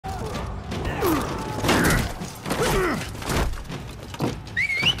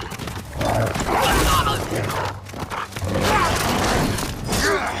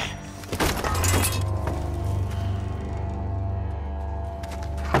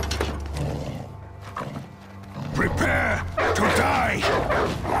Prepare to die!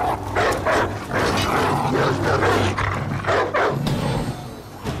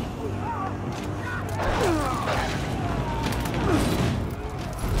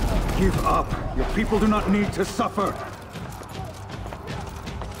 Give up! Your people do not need to suffer!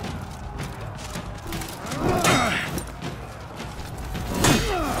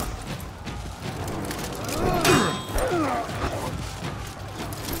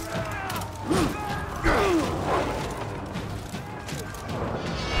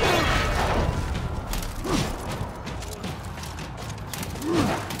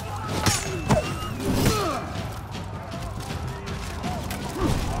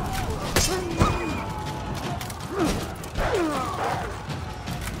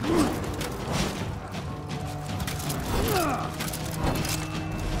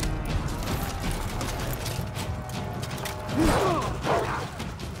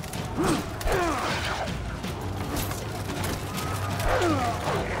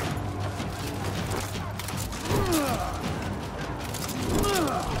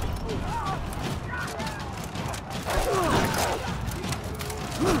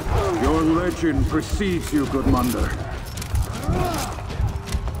 Your legend precedes you, Gudmundr.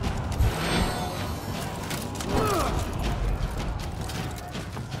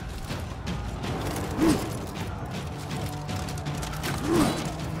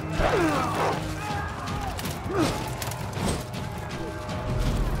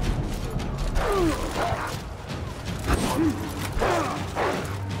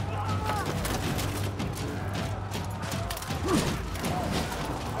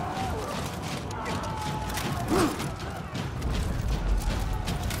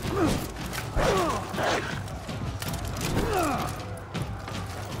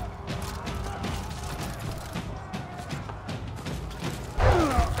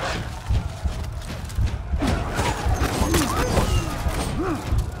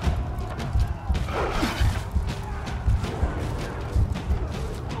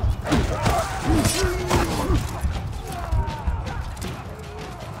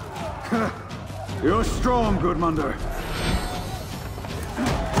 You're strong, Gudmundr.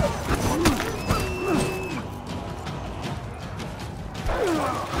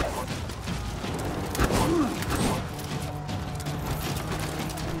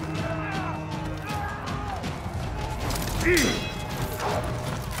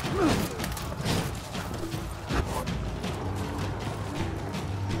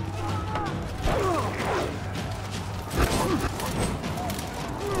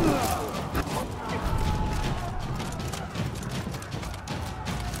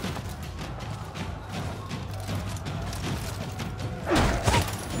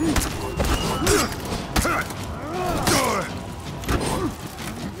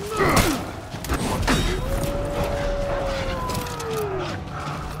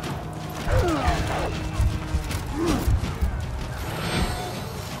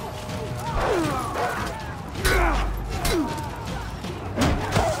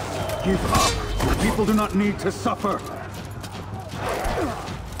 Give up! Your people do not need to suffer!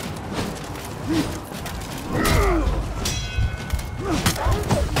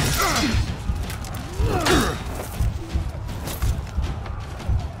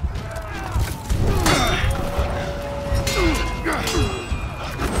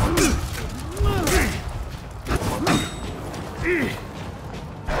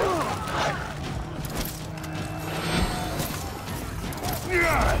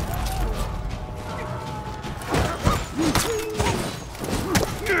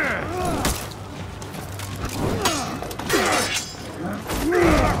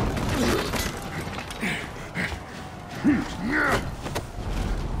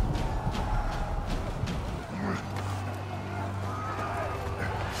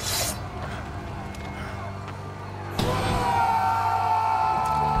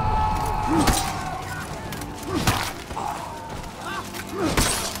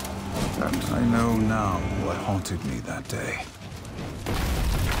 I know now what haunted me that day.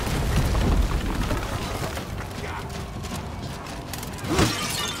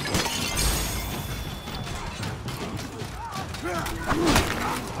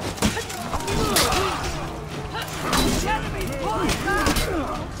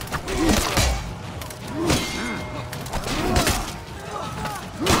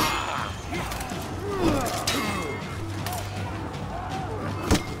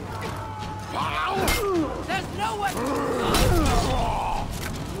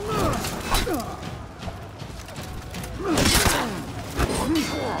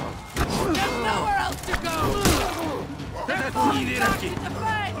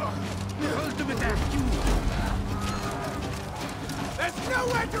 Ultimate act. There's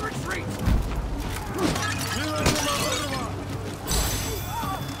nowhere to retreat!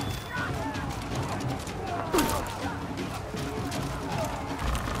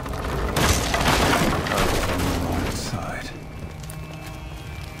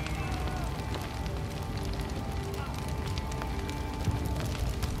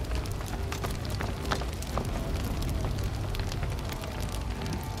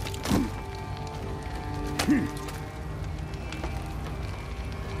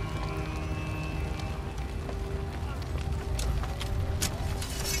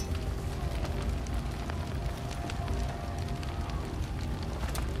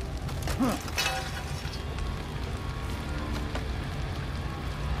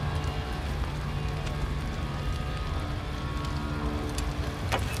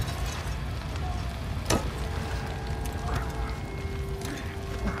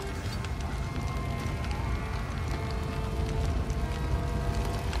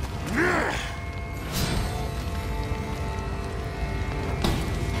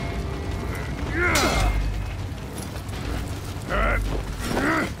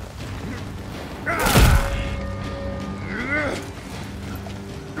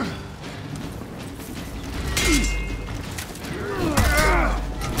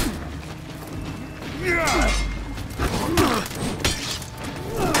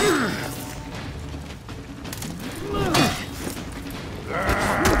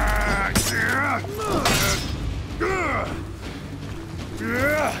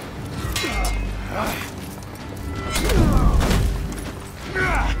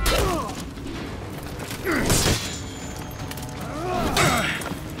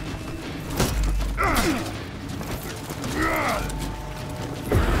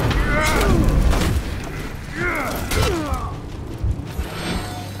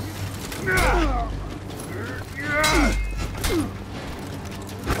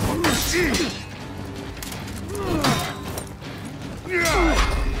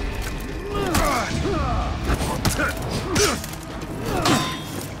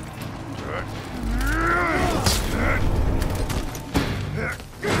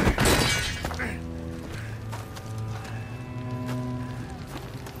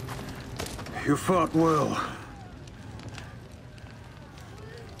 You fought well.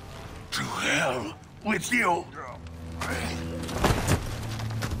 To hell with you!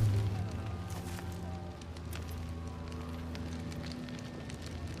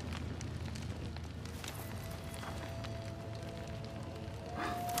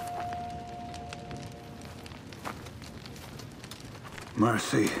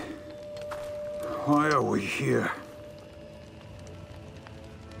 Mercy, why are we here?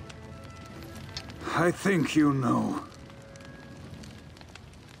 I think you know.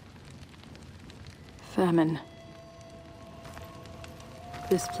 Famine.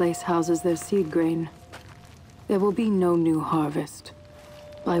 This place houses their seed grain. There will be no new harvest.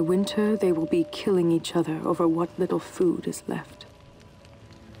 By winter, they will be killing each other over what little food is left.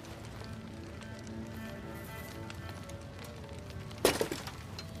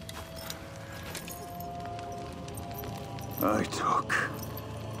 I took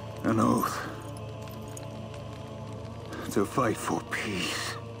an oath to fight for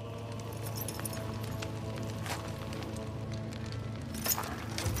peace.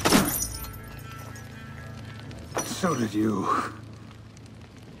 So did you.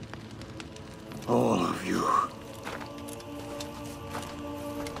 All of you.